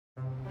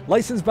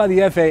Licensed by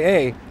the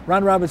FAA,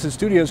 Ron Robinson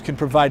Studios can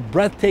provide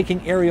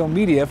breathtaking aerial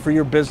media for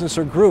your business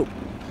or group.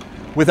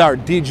 With our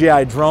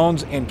DJI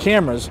drones and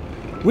cameras,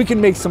 we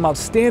can make some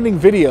outstanding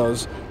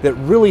videos that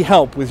really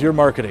help with your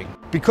marketing.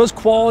 Because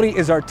quality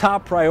is our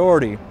top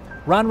priority,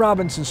 Ron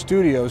Robinson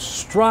Studios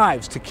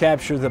strives to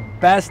capture the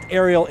best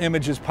aerial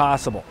images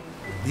possible.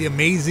 The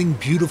amazing,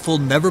 beautiful,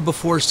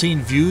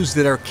 never-before-seen views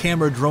that our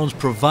camera drones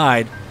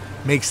provide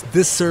makes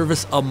this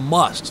service a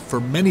must for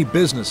many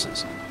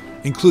businesses,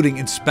 including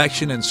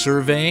inspection and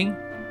surveying,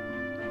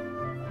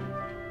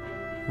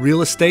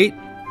 real estate,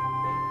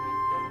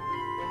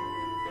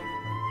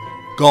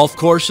 golf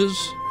courses,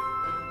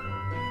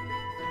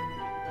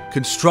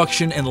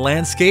 construction and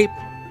landscape,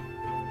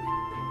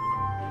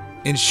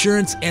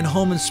 insurance and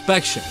home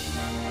inspection,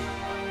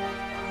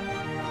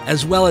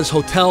 as well as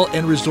hotel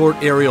and resort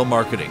aerial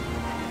marketing.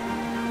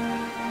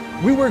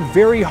 We work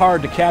very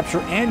hard to capture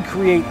and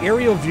create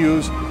aerial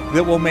views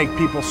that will make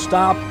people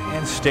stop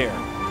and stare.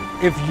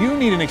 If you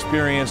need an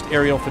experienced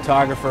aerial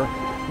photographer,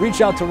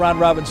 reach out to Ron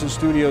Robinson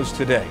Studios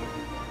today.